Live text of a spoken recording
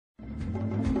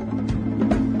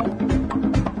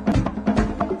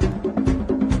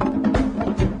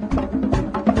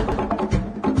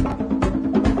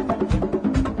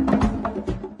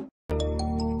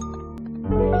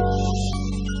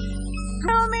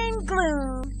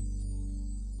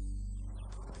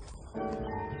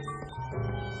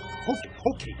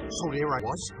Okay, so there I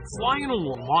was, flying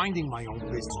along, minding my own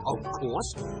business, of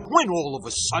course, when all of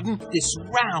a sudden, this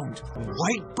round,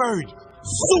 white bird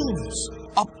zooms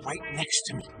up right next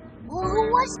to me. Well, who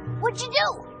was it? What'd you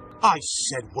do? I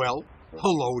said, well,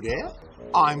 hello there,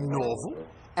 I'm Norval,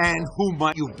 and who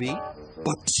might you be?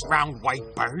 But this round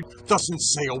white bird doesn't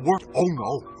say a word. Oh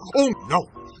no.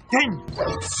 Then,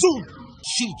 zoom,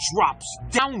 she drops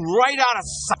down right out of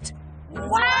sight.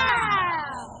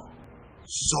 Wow!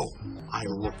 So, I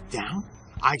look down,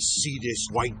 I see this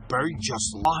white bird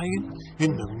just lying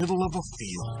in the middle of a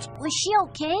field. Was she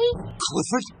okay?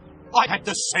 Clifford, I had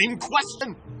the same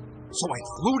question. So I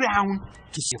flew down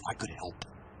to see if I could help.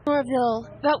 Norville,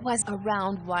 that was a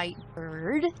round white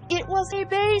bird. It was a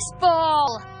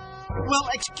baseball. Well,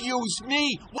 excuse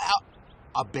me.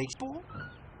 A baseball?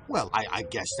 Well, I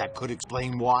guess that could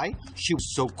explain why she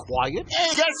was so quiet.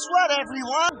 Hey, guess what,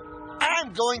 everyone?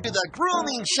 I'm going to the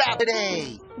grooming shop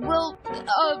today. Well,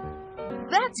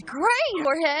 that's great,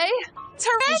 Jorge.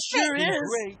 Terrific. Sure is.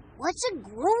 Great. What's a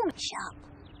grooming shop?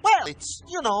 Well, it's,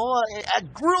 a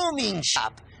grooming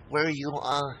shop where you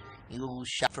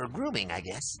shop for grooming, I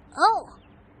guess. Oh.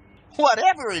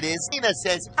 Whatever it is, Nina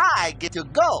says I get to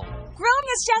go. Grooming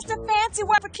is just a fancy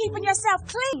word for keeping yourself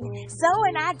clean. Zoe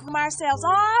and I groom ourselves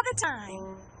all the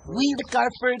time. We lick our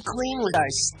fur clean with our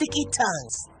sticky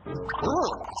tongues.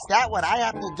 Ooh, is that what I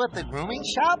have to do at the grooming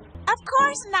shop? Of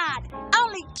course not.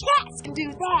 Only cats can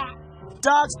do that.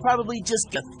 Dogs probably just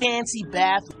get a fancy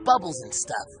bath with bubbles and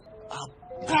stuff.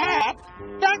 A bath?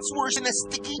 That's worse than a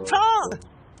sticky tongue.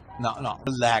 No,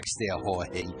 relax there,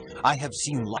 Jorge. I have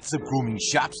seen lots of grooming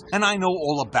shops, and I know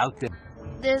all about them.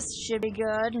 This should be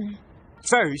good.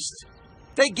 First,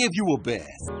 they give you a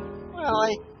bath. Well,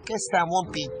 I guess that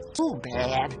won't be too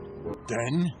bad.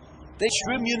 Then, they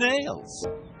trim your nails.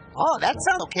 Oh, that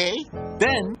sounds okay.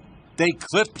 Then, they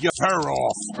clip your fur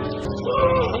off.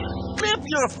 Clip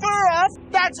your fur off?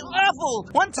 That's awful.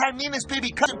 One time, Nina's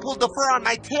baby cousin pulled the fur on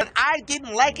my tail, and I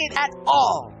didn't like it at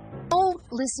all. Don't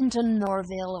listen to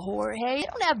Norville, Jorge. They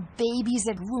don't have babies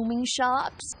at grooming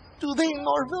shops. Do they,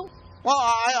 Norville? Well,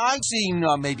 I've seen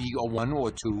maybe one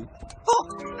or two. Oh,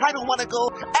 I don't want to go.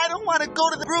 I don't want to go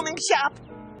to the grooming shop.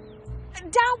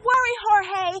 Don't worry,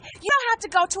 Jorge. You don't have to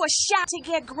go to a shop to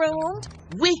get groomed.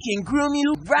 We can groom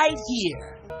you right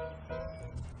here.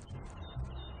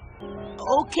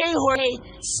 Okay, Jorge,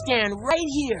 stand right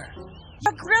here.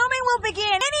 The grooming will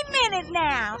begin any minute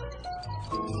now.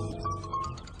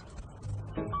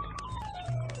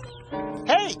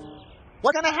 Hey,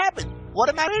 what's gonna happen? What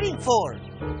am I waiting for?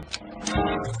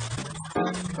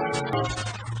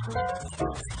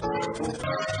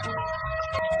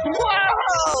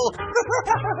 Whoa!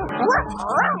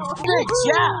 Good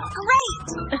job! Great!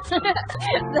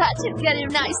 That should get him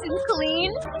nice and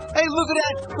clean. Hey, look at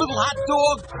that little hot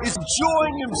dog is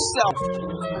enjoying himself.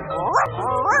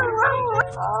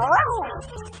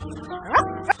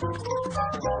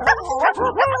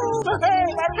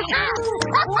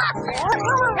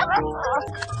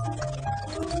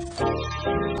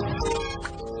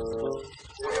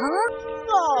 Huh?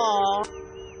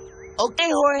 Okay,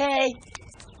 Jorge.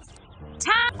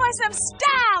 Time for some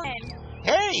styling.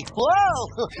 Hey, whoa!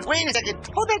 Wait a second.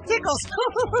 Oh, that tickles.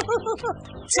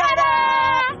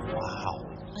 Ta-da! Wow.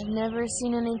 I've never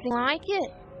seen anything like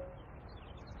it.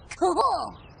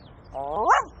 Cool.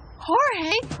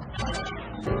 Jorge?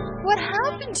 What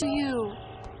happened to you?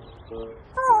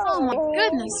 Oh my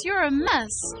goodness, you're a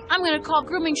mess. I'm gonna call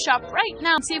grooming shop right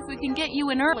now and see if we can get you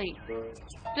in early.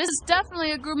 This is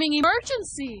definitely a grooming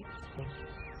emergency.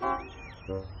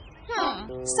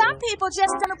 Some people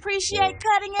just don't appreciate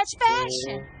cutting-edge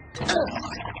fashion.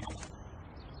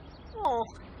 Oh,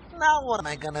 now what am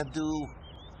I gonna do?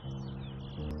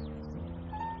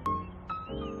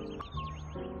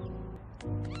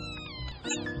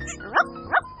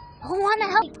 Want to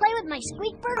help me play with my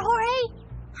squeak bird, Jorge?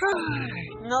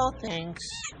 No, thanks.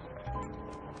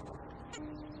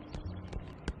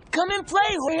 Come and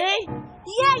play, Jorge.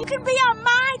 Yeah, you can be on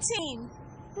my team.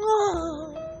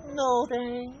 No,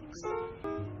 thanks.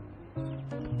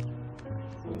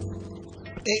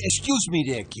 Hey, excuse me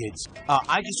there, kids.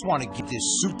 I just want to give this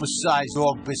super-sized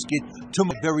dog biscuit to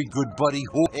my very good buddy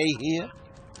Jorge here.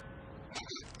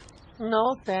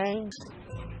 No, thanks.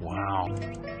 Wow.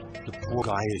 The poor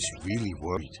guy is really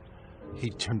worried. He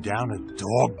turned down a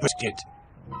dog biscuit.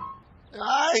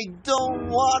 I don't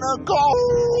want to go.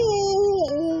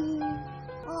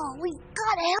 Oh, we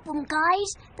gotta help him,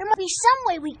 guys. There must be some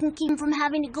way we can keep him from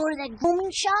having to go to that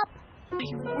grooming shop.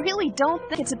 I really don't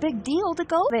think it's a big deal to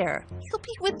go there. He'll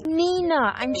be with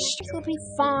Nina. I'm sure he'll be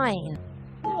fine.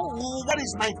 Oh, why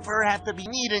does my fur have to be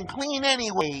neat and clean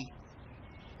anyway?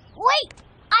 Wait!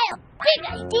 I have a big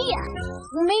idea.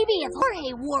 Maybe if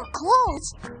Jorge wore clothes,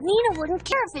 Nina wouldn't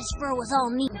care if his fur was all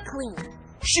neat and clean.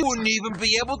 She wouldn't even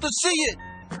be able to see it.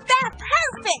 That's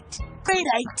perfect! Great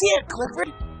idea,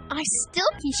 Clifford. I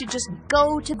still think he should just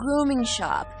go to grooming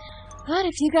shop. But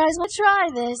if you guys want to try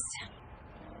this...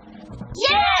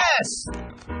 Yes!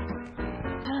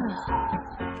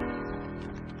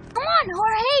 Come on,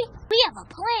 Jorge. We have a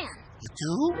plan. You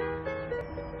do?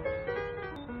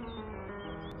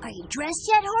 Are you dressed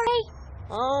yet, Jorge?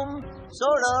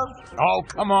 Sort of. Oh,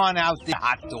 come on out there,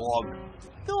 hot dog.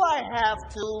 Do I have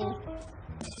to?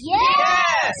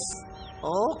 Yes!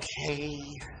 Okay.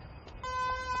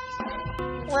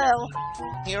 Well,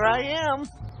 here I am.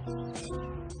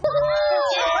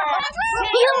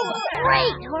 You look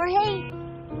great, Jorge.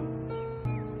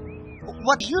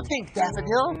 What do you think,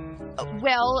 Daffodil?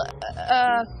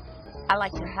 I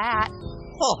like your hat.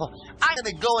 Oh, I'm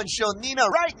gonna go and show Nina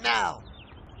right now.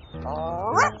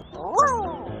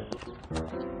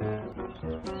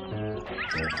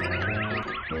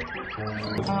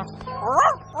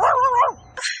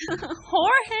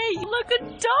 Jorge, you look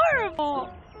adorable.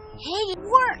 Hey, it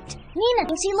worked. Nina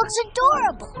thinks he looks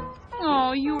adorable.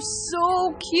 Oh, you're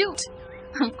so cute.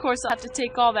 Of course, I'll have to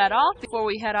take all that off before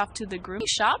we head off to the grooming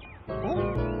shop.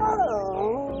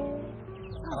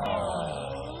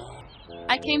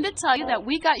 I came to tell you that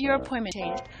we got your appointment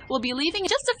changed. We'll be leaving in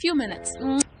just a few minutes.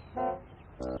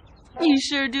 You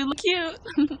sure do look cute.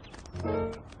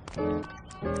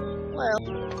 Well,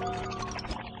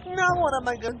 now what am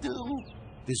I gonna do?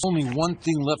 There's only one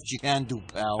thing left you can do,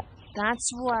 pal.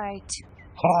 That's right.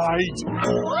 Hide.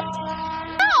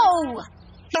 No!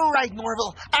 You're right,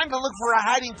 Norville. I'm gonna look for a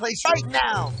hiding place right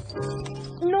now.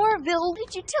 Norville, what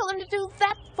did you tell him to do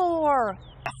that for?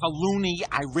 S01e,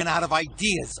 I ran out of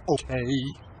ideas, okay?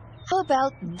 How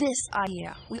about this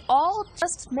idea? We all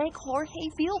just make Jorge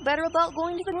feel better about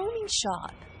going to the grooming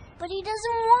shop. But he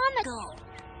doesn't want to go.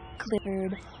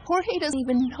 Clifford, Jorge doesn't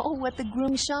even know what the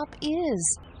grooming shop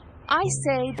is. I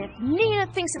say that if Nina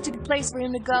thinks it's a good place for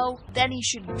him to go, then he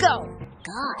should go.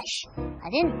 Gosh, I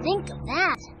didn't think of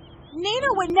that. Nina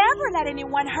would never let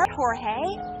anyone hurt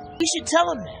Jorge. You should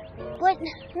tell him that. But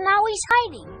now he's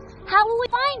hiding. How will we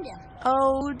find him?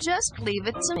 Oh, just leave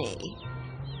it to me.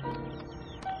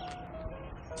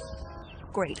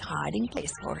 Great hiding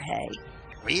place, Jorge.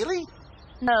 Really?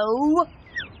 No.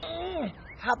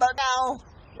 How about now?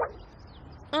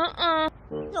 Uh-uh.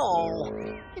 No,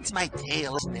 it's my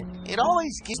tail, isn't it? It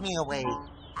always gives me away.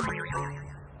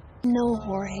 No,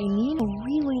 Jorge, Nina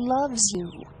really loves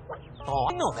you. Oh,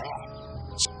 I know that.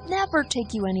 She'd never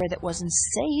take you anywhere that wasn't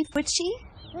safe, would she?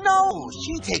 No,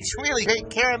 she takes really great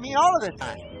care of me all of the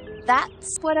time.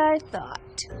 That's what I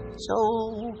thought.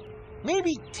 So,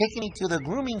 maybe taking me to the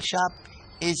grooming shop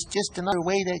is just another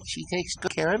way that she takes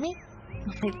good care of me?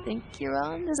 I think you're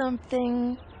onto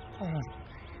something.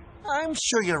 I'm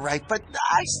sure you're right, but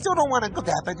I still don't want to go,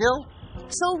 Daffodil.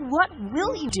 So what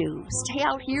will you do? Stay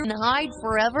out here and hide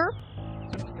forever?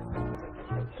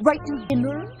 Right through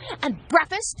dinner, and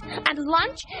breakfast, and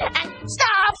lunch, and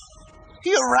stuff!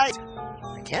 You're right.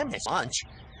 I can't miss lunch.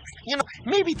 You know,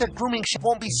 maybe the grooming shop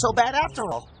won't be so bad after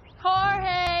all.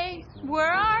 Jorge,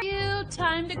 where are you?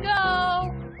 Time to go.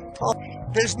 Oh,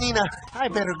 there's Nina. I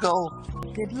better go.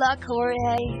 Good luck,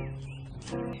 Jorge.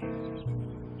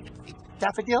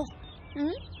 Daffodil?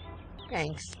 Hmm?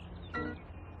 Thanks.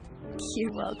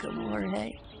 You're welcome,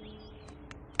 Jorge.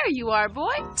 There you are,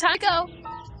 boy. Time to go.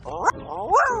 Oh,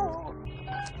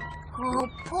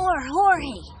 poor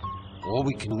Jorge. All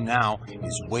we can do now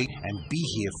is wait and be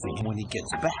here for him when he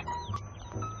gets back.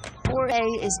 Jorge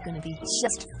is going to be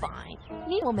just fine.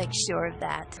 Nina will make sure of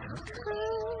that.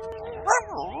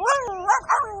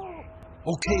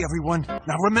 Okay, everyone.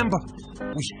 Now remember,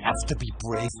 we have to be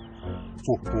brave.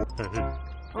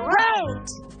 Right.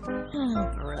 Oh,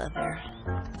 brother.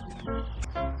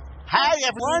 Hi,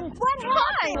 everyone.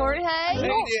 Hi, Jorge. Hey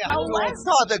there.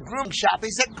 Oh, the groom shop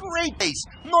is a great place.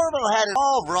 Norville had it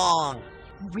all wrong.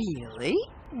 Really?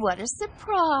 What a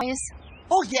surprise.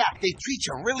 Oh, yeah, they treat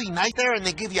you really nice there, and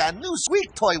they give you a new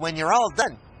squeak toy when you're all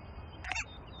done.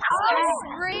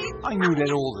 Oh, great. I knew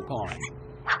that all the time.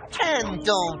 And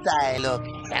don't I look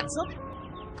handsome?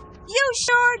 You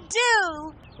sure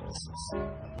do.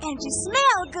 And you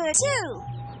smell good, too.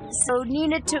 So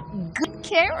Nina took good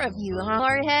care of you, huh,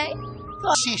 Jorge?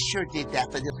 Oh, she sure did,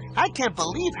 Daffodil. I can't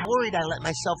believe how worried I let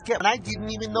myself get when I didn't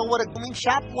even know what a grooming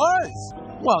shop was.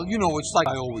 Well, you know, it's like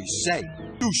I always say.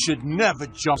 You should never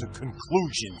jump to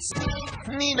conclusions.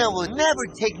 Nina would never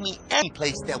take me any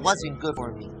place that wasn't good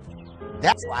for me.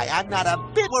 That's why I'm not a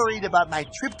bit worried about my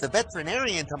trip to the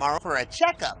veterinarian tomorrow for a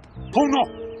checkup. Oh, no.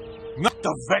 not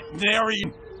the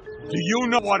veterinarian. Do you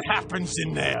know what happens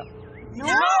in there?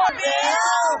 No,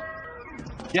 Bill!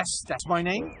 Yes, that's my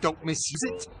name. Don't misuse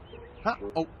it. Huh?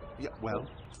 Oh, yeah, well,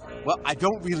 I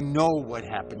don't really know what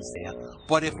happens there.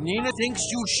 But if Nina thinks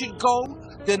you should go,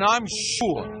 then I'm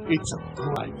sure it's a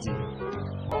good idea.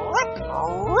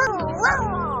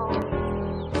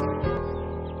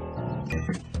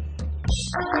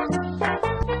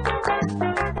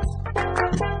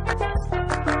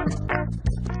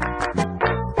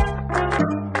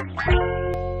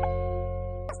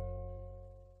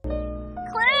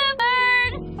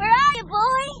 Clifford! Where are you,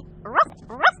 boy?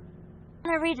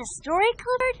 Want to read a story,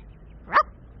 Clifford?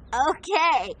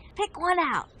 Okay, pick one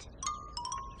out.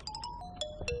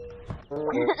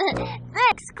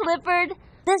 Thanks, Clifford.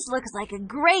 This looks like a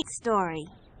great story.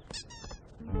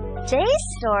 Today's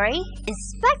story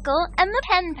is Speckle and the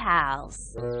Pen Pals.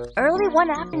 Early one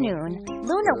afternoon,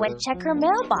 Luna went to check her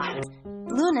mailbox.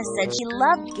 Luna said she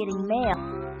loved getting mail.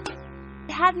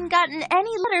 She hadn't gotten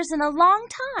any letters in a long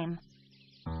time.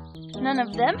 None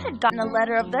of them had gotten a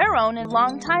letter of their own in a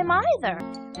long time either.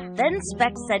 Then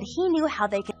Speck said he knew how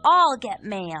they could all get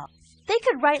mail. They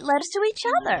could write letters to each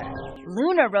other.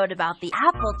 Luna wrote about the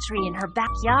apple tree in her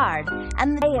backyard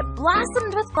and the day it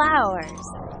blossomed with flowers.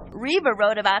 Reba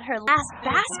wrote about her last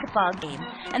basketball game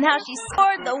and how she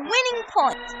scored the winning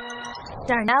point.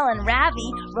 Darnell and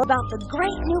Ravi wrote about the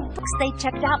great new books they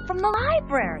checked out from the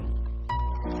library.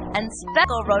 And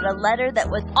Speckle wrote a letter that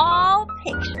was all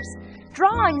pictures,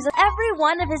 drawings of every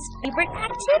one of his favorite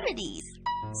activities.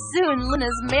 Soon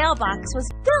Luna's mailbox was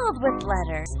filled with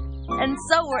letters, and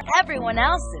so were everyone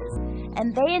else's,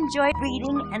 and they enjoyed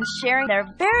reading and sharing their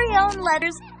very own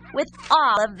letters with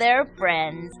all of their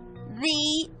friends.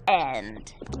 The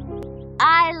end.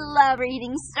 I love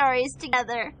reading stories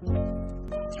together.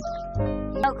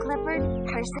 Oh, Clifford,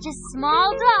 you're such a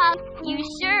small dog. You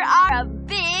sure are a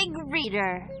big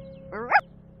reader.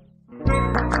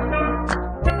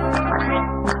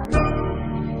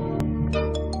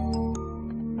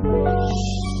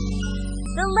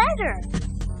 The letter.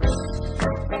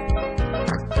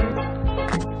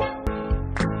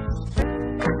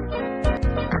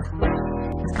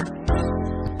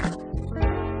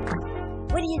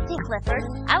 What do you think, Clifford?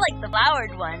 I like the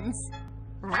flowered ones.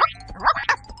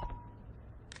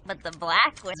 But the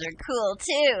black ones are cool,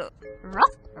 too.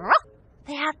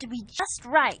 They have to be just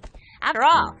right. After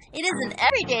all, it isn't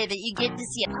every day that you get to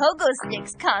see a Pogo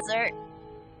Sticks concert.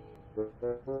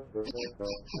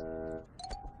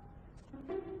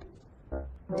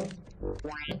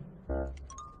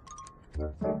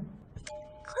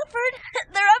 Clifford,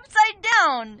 they're upside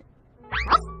down.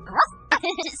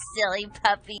 Silly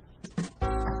puppy.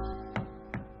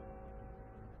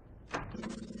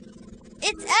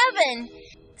 It's Evan.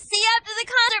 See you after the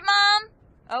concert, Mom.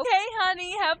 Okay,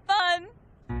 honey, have fun.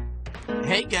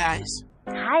 Hey, guys.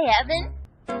 Hi, Evan.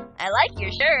 I like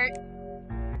your shirt.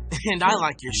 And I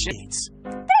like your shades.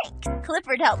 Thanks.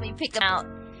 Clifford helped me pick them out.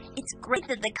 It's great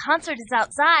that the concert is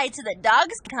outside so that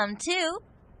dogs can come, too.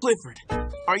 Clifford,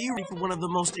 are you ready for one of the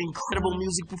most incredible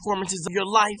music performances of your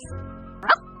life?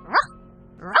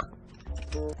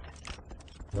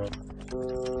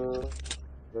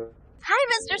 Hi,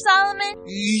 Mr. Solomon.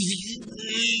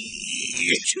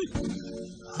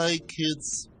 Hi,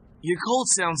 kids. Your cold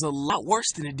sounds a lot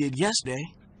worse than it did yesterday.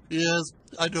 Yes,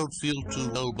 I don't feel too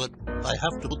well, but I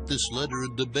have to put this letter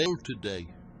in the mail today.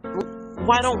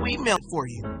 Why don't we mail it for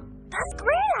you? That's a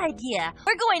great idea.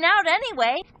 We're going out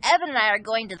anyway. Evan and I are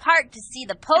going to the park to see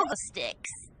the Pogo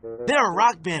Sticks. They're a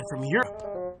rock band from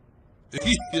Europe.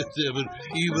 Yes, Evan,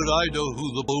 even I know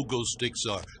who the Pogo Sticks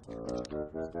are.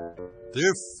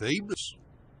 They're famous.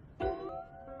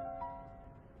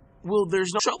 Well,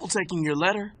 there's no trouble taking your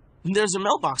letter. There's a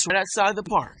mailbox right outside the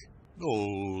park.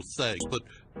 Oh, thanks, but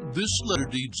this letter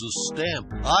needs a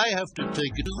stamp. I have to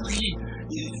take it to the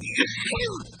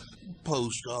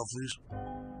post office.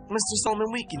 Mr.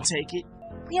 Solomon, we can take it.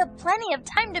 We have plenty of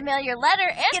time to mail your letter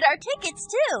and get our tickets,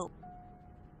 too.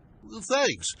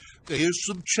 Thanks. Here's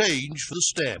some change for the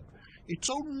stamp. It's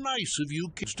so nice of you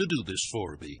kids to do this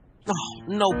for me. Oh,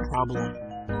 no problem.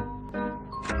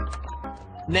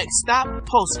 Next stop,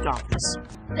 post office.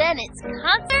 Then it's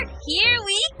concert, here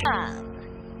we come.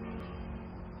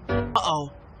 Uh-oh.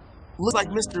 Looks like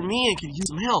Mr. Meehan could use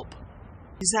some help.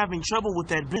 He's having trouble with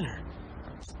that printer.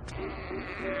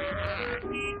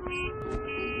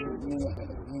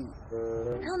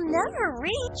 He'll never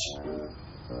reach.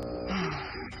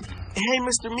 Hey,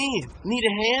 Mr. Meehan, need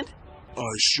a hand? I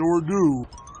sure do.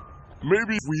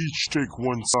 Maybe if we each take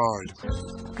one side.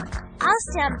 I'll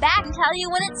stand back and tell you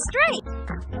when it's straight.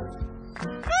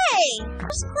 Hey,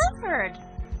 where's Clifford?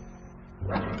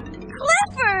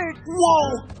 Clifford!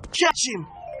 Whoa! Catch him!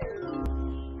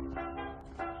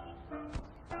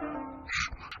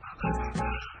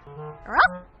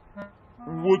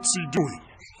 What's he doing?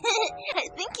 I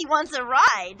think he wants a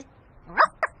ride.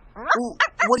 Ooh,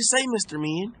 what do you say, Mr.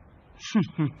 Mean?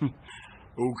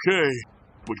 Okay,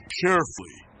 but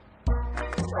carefully.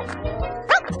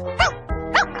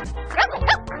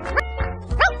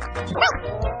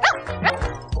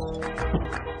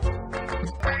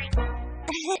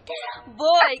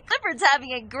 Boy, Clifford's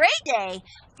having a great day.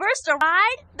 First a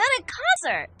ride, then a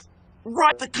concert.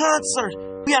 Right, the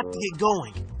concert! We have to get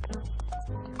going.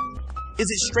 Is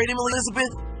it straight, Emily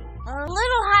Elizabeth? A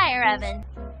little higher, Evan.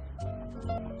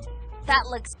 That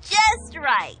looks just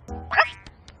right.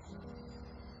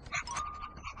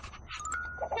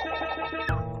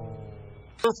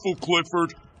 Careful,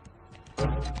 Clifford.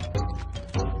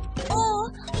 Oh,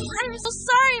 I'm so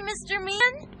sorry, Mr.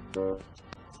 Mean.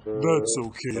 That's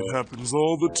okay. It happens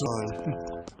all the time.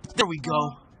 There we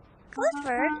go.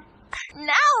 Clifford?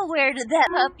 Now where did that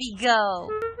puppy go?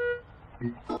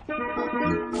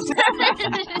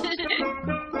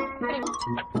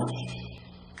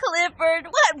 Clifford,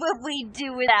 what would we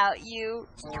do without you?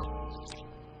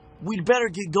 We'd better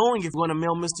get going if we want to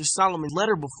mail Mr. Solomon's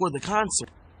letter before the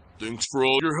concert. Thanks for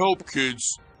all your help,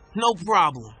 kids. No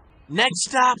problem. Next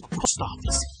stop, post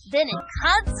office. Then in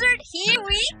concert, here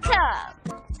we come.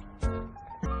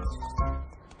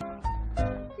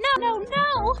 No.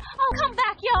 Oh, come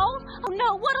back, y'all. Oh,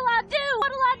 no, what'll I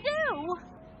do?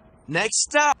 Next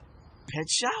stop, pet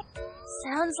shop.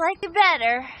 Sounds like you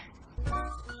better.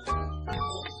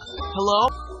 Hello?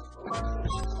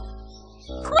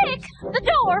 Quick! The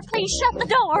door! Please shut the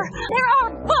door! There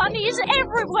are bunnies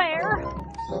everywhere!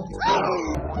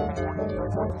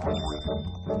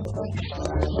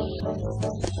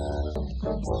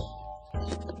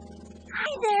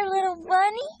 Hi there, little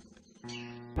bunny.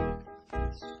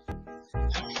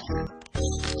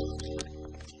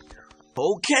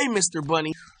 Okay, Mr.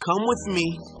 Bunny, come with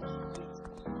me.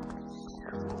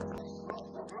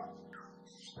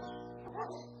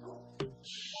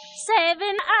 7, 8,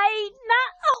 9.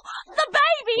 Oh, the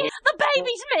baby! The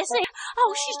baby's missing.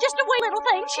 Oh, she's just a wee little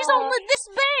thing. She's only this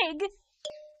big.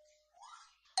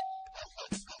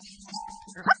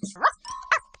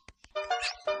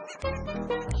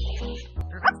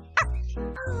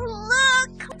 Oh, look!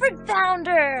 Clifford found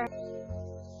her.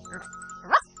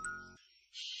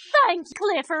 Thanks,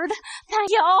 Clifford. Thank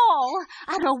you all. I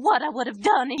don't know what I would have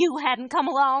done if you hadn't come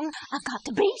along. I've got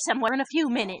to be somewhere in a few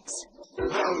minutes.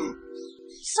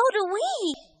 So do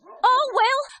we. Oh,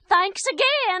 well, thanks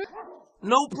again.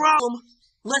 No problem.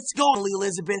 Let's go, Emily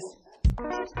Elizabeth.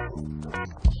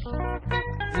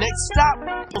 Next stop,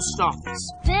 post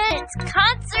office. Then it's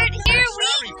concert, here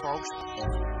Sorry, folks.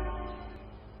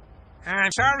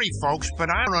 I'm sorry, folks, but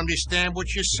I don't understand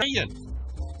what you're saying.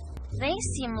 They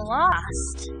seem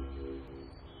lost.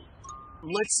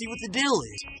 Let's see what the deal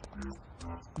is.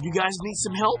 You guys need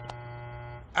some help?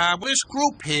 This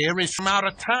group here is from out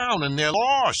of town and they're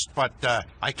lost, but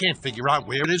I can't figure out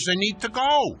where it is they need to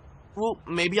go. Well,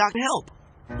 maybe I can help.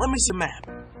 Let me see a map.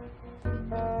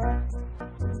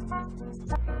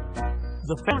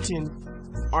 The fountain.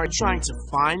 Are you trying to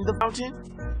find the fountain?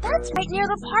 That's right near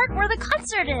the park where the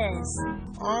concert is.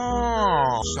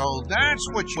 Oh, so that's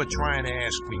what you were trying to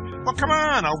ask me. Well, come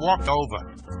on, I'll walk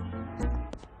over.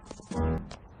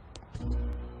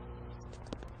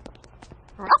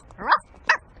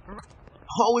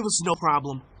 Oh, it was no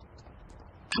problem.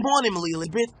 Come on, Emily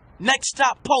Elizabeth. Next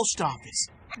stop, post office.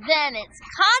 Then it's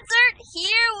concert,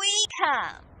 here we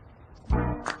come.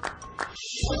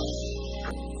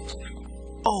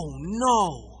 Oh,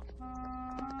 no.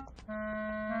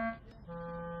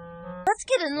 Let's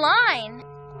get in line.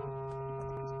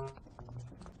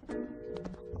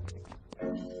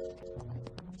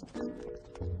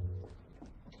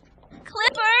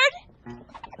 Clifford!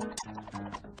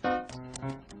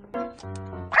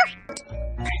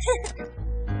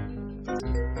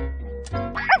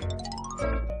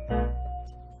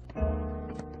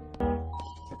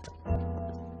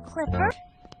 Clifford,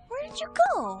 where did you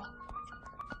go?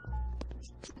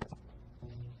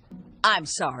 I'm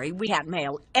sorry, we can't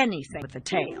mail anything with a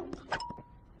tail.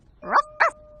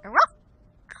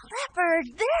 Clifford,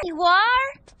 there you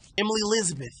are. Emily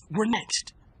Elizabeth, we're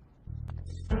next.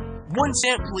 1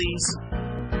 cent, please.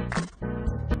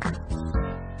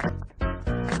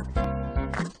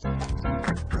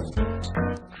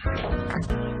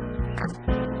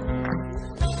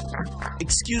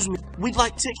 Excuse me, we'd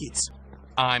like tickets.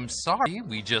 I'm sorry,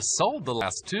 we just sold the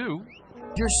last 2.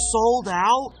 You're sold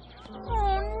out?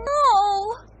 Oh,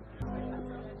 no.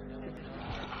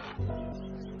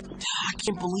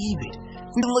 can't believe it.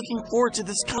 We've been looking forward to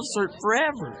this concert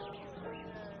forever.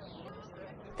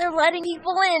 They're letting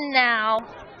people in now.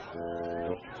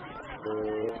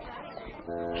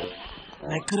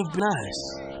 That could have been us.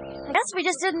 I guess we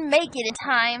just didn't make it in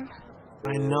time.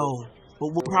 I know,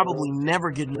 but we'll probably never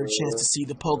get another chance to see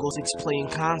the Pogo Sticks play in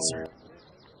concert.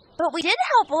 But we did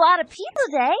help a lot of people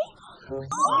today.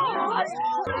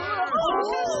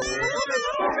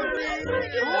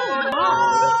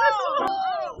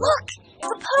 Look!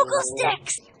 The Pogo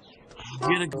Sticks!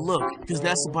 Get a good look, because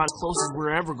that's about as close as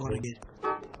we're ever going to get.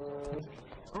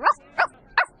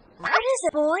 What is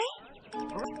it, boy?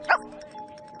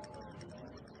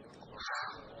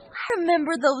 I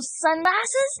remember those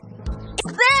sunglasses.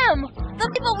 It's them! The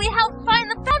people we helped find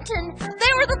the fountain.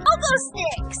 They were the Pogo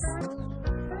Sticks.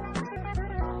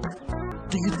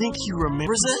 Do you think he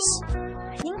remembers us?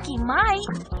 I think he might.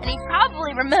 And he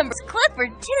probably remembers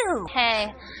Clifford, too.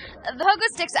 Hey, the Pogo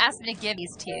Sticks asked me to give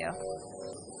these to you.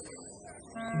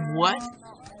 What?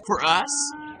 For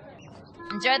us?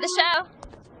 Enjoy the show.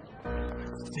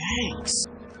 Thanks.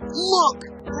 Look!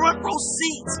 Front row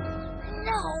seats!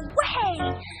 No way!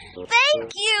 Thank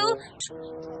you!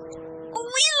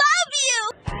 We love you!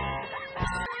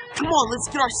 Come on, let's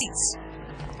get our seats.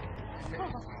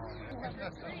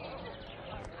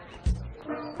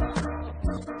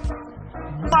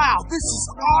 Wow, this is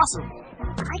awesome!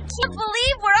 I can't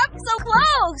believe we're up so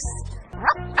close!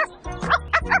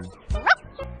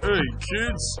 Hey,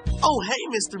 kids. Oh, hey,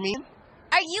 Mr. Mean.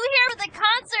 Are you here for the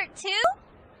concert, too?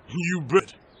 You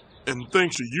bet. And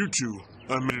thanks to you two,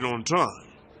 I made it on time.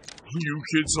 You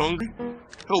kids hungry?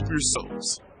 Help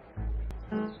yourselves.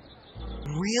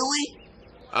 Really?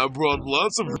 I brought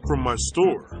lots of it from my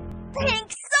store.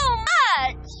 Thanks so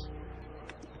much!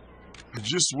 I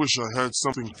just wish I had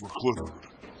something for Clifford.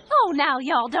 Oh, now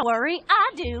y'all don't worry.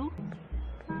 I do.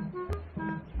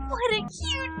 What a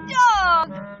cute dog!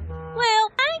 Well,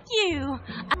 thank you.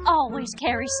 I always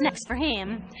carry snacks for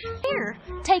him. Here,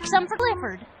 take some for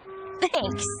Clifford.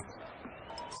 Thanks.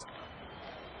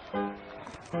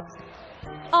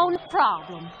 Oh, no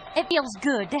problem. It feels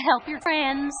good to help your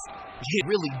friends. It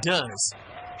really does.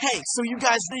 Hey, so you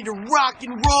guys ready to rock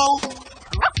and roll?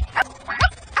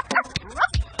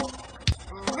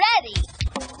 Ready!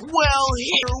 Well,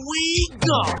 here we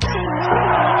go!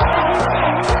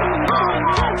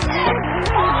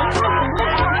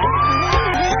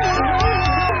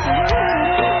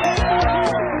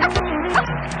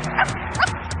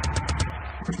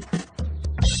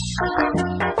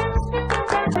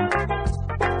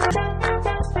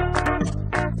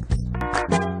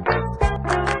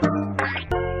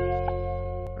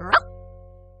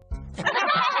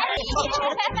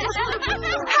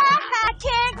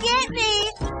 Can't get me!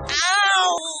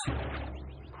 Ow!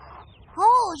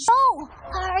 Oh, Joe!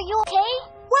 Are you okay?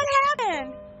 What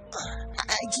happened?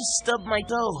 I just stubbed my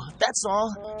toe, that's all.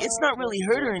 It's not really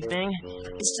hurt or anything.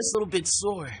 It's just a little bit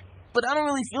sore. But I don't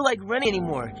really feel like running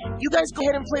anymore. You guys go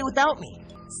ahead and play without me.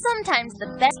 Sometimes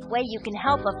the best way you can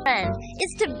help a friend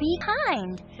is to be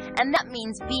kind. And that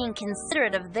means being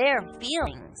considerate of their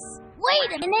feelings.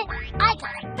 Wait a minute, I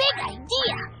got a big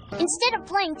idea. Instead of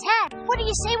playing tag, what do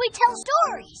you say we tell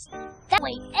stories? That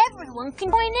way everyone can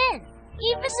join in,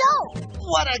 even so.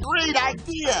 What a great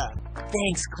idea!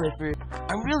 Thanks, Clifford.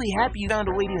 I'm really happy you found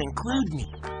a way to include me.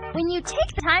 When you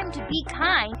take the time to be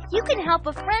kind, you can help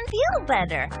a friend feel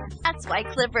better. That's why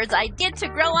Clifford's idea to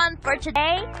grow on for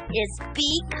today is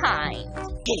be kind.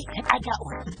 Hey, I got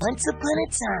one. Once upon a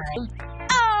time.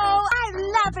 Oh, I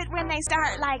love it when they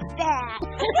start like that.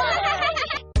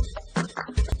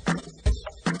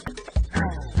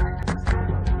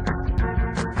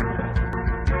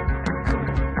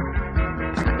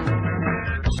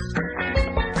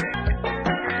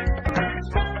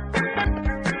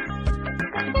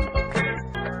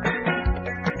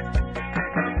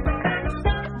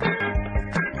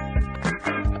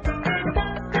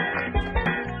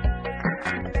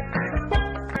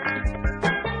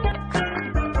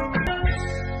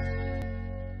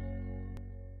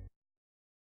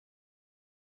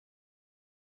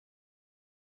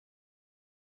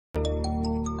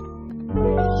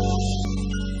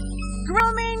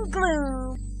 Grooming,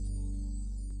 Gloom.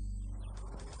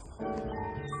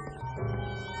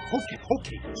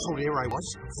 Okay, so there I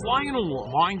was, flying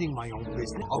along, minding my own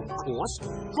business, of course,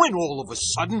 when all of a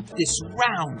sudden, this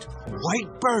round,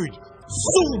 white bird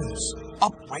zooms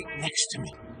up right next to me.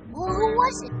 Well, who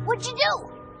was it? What'd you do?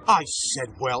 I said,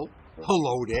 well,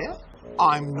 hello there,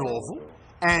 I'm Norval,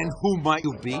 and who might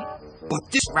you be? But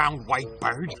this round white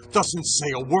bird doesn't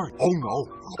say a word. Oh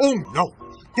no.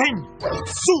 Then,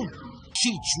 zoom,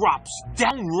 she drops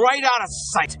down right out of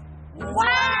sight.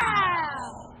 Wow!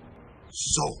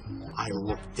 So I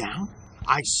look down.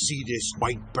 I see this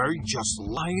white bird just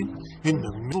lying in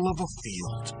the middle of a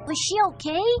field. Was she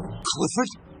okay? Clifford,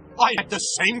 I had the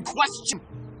same question.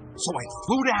 So I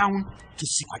flew down to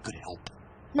see if I could help.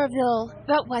 Norville,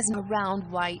 that wasn't a round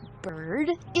white bird.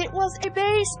 It was a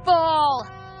baseball.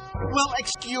 Well,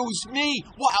 excuse me.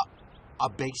 What? A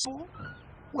baseball?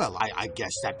 Well, I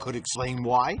guess that could explain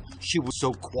why she was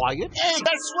so quiet. Hey,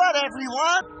 guess what,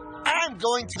 everyone? I'm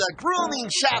going to the grooming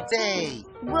shop day.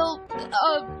 Well,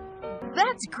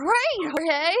 that's great,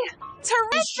 Jorge.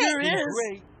 Terrific! It sure is.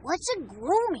 Great. What's a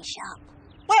grooming shop?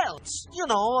 Well, it's,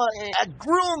 a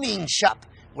grooming shop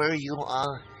where you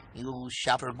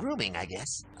shop for grooming, I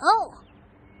guess. Oh.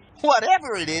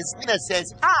 Whatever it is, Nina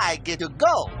says I get to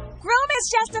go. Grooming is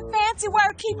just a fancy word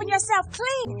for keeping yourself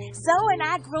clean. Zoe and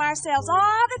I groom ourselves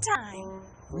all the time.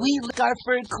 We lick our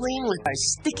fur clean with our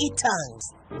sticky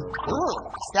tongues. Ooh,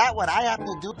 is that what I have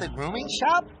to do at the grooming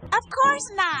shop? Of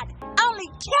course not. Only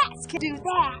cats can do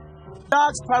that.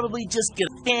 Dogs probably just get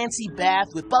a fancy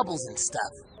bath with bubbles and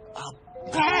stuff. A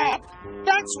bath?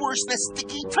 That's worse than a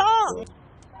sticky tongue.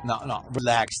 No,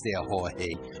 relax there,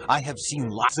 Jorge. I have seen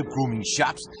lots of grooming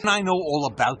shops, and I know all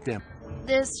about them.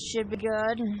 This should be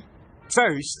good.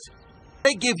 First,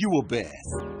 they give you a bath.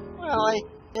 Well, I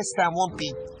guess that won't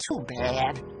be too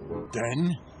bad.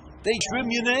 Then, they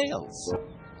trim your nails.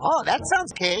 Oh, that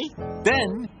sounds okay.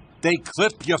 Then, they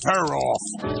clip your fur off.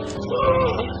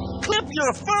 Clip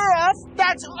your fur off?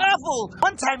 That's awful.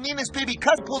 One time, Nina's baby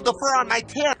cousin pulled the fur on my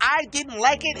tail. I didn't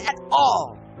like it at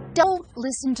all. Don't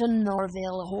listen to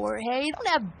Norville, Jorge. They don't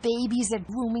have babies at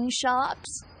grooming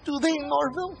shops. Do they,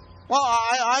 Norville? Well,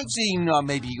 I've seen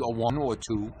maybe one or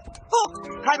two. Oh,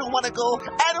 I don't want to go.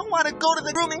 I don't want to go to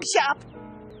the grooming shop.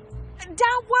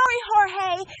 Don't worry,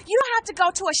 Jorge. You don't have to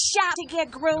go to a shop to get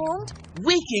groomed.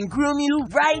 We can groom you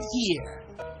right here.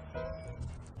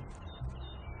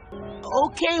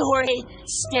 Okay, Jorge,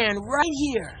 stand right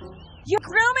here. Your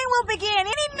grooming will begin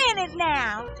any minute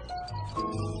now.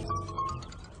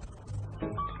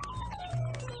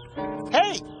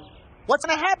 Hey, what's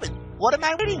gonna happen? What am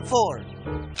I waiting for?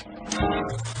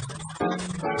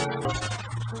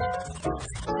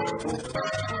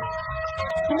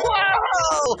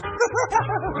 Whoa!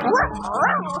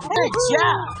 Good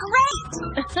job. Great!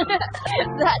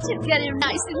 That should get him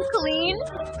nice and clean.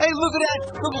 Hey, look at that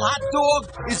little hot dog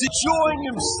is enjoying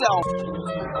himself.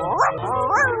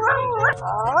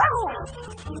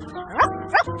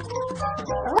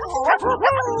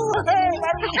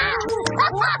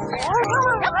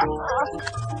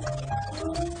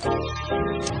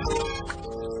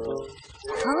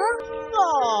 Huh?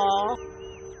 Aww.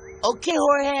 Okay,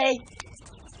 Jorge.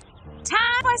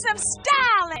 Time for some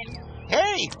styling.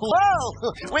 Hey, whoa!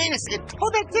 Wait a second. Oh,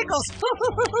 that tickles.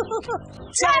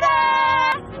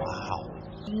 Ta-da! Wow.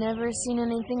 Never seen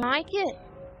anything like it.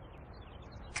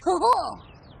 Cool.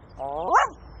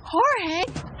 Jorge?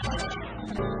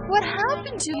 What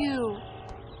happened to you?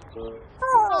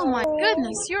 Oh my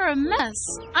goodness, you're a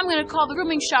mess. I'm gonna call the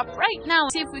grooming shop right now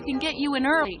and see if we can get you in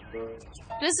early.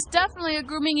 This is definitely a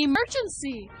grooming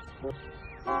emergency.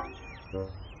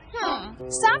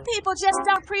 Some people just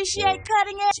don't appreciate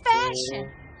cutting-edge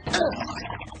fashion.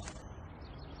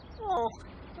 Oh,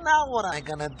 now what am I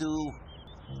gonna do?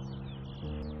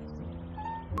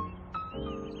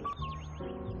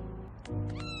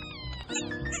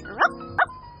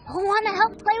 Want to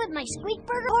help play with my squeak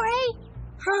burger,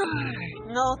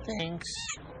 Jorge? No, thanks.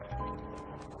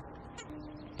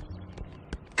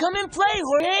 Come and play,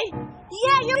 Jorge.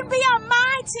 Yeah, you can be on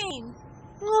my team.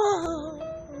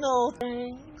 No,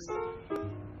 thanks.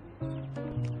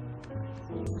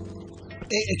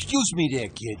 Hey, excuse me there,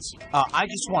 kids. I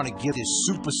just want to give this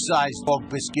super-sized dog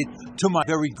biscuit to my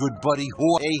very good buddy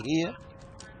Jorge here.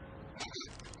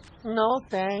 No,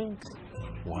 thanks.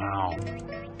 Wow.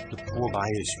 The poor guy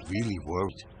is really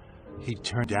worried. He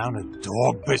turned down a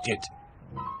dog biscuit.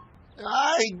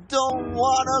 I don't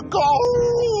want to go.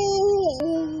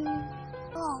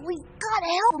 Oh, we've got to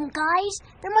help him, guys.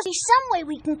 There must be some way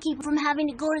we can keep him from having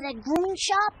to go to that grooming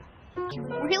shop. You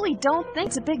really don't think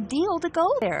it's a big deal to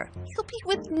go there? He'll be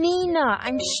with Nina.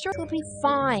 I'm sure he'll be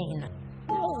fine.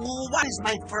 Oh, why does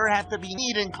my fur have to be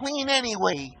neat and clean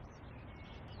anyway?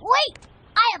 Wait!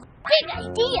 I have a big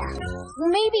idea.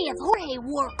 Maybe if Jorge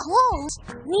wore clothes,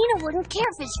 Nina wouldn't care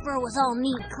if his fur was all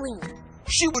neat and clean.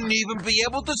 She wouldn't even be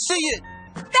able to see it.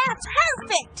 That's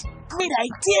perfect. Great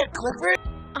idea, Clifford.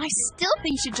 I still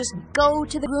think you should just go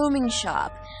to the grooming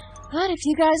shop. But if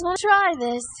you guys want to try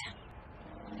this...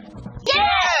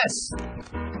 Yes!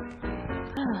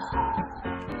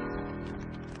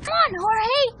 Come on,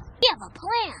 Jorge. We have a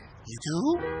plan. You do?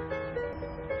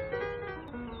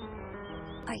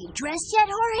 Are you dressed yet,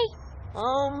 Jorge?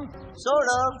 Sort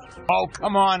of. Oh,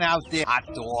 come on out there, hot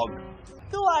dog.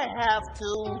 Do I have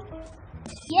to?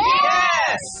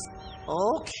 Yes!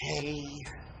 Okay.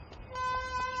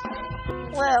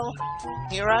 Well,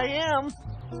 here I am.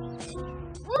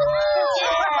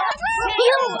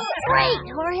 You look great,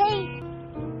 Jorge.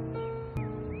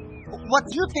 What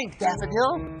do you think,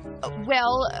 Daffodil?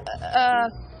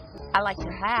 I like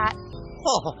your hat.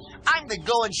 Oh, I'm gonna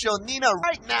go and show Nina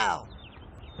right now.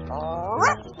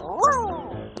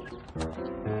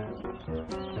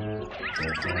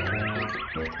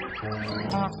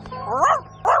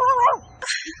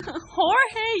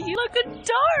 Jorge, you look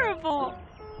adorable.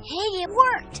 Hey, it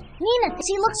worked. Nina thinks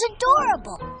he looks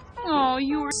adorable. Oh,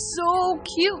 you are so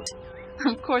cute.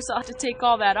 Of course, I'll have to take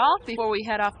all that off before we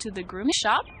head off to the grooming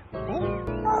shop.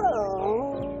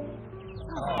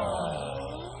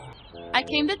 I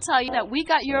came to tell you that we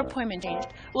got your appointment changed.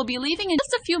 We'll be leaving in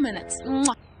just a few minutes.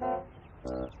 Mwah.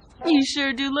 You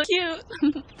sure do look cute.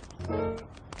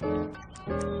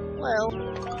 Well,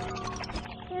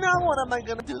 now what am I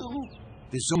gonna do?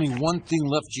 There's only one thing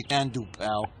left you can do,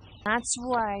 pal. That's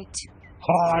right.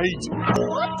 Hide.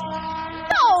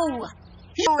 No!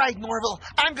 You're right, Norville.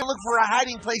 I'm gonna look for a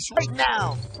hiding place right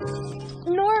now.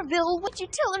 Norville, what'd you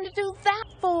tell him to do that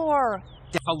for?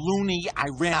 Looney, I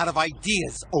ran out of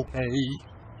ideas, okay?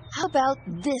 How about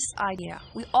this idea?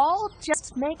 We all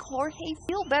just make Jorge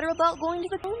feel better about going to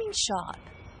the grooming shop.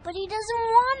 But he doesn't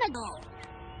want to go.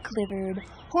 Clifford,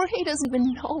 Jorge doesn't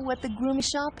even know what the grooming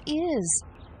shop is.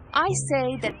 I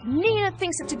say that Nina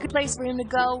thinks it's a good place for him to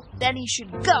go, then he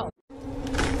should go.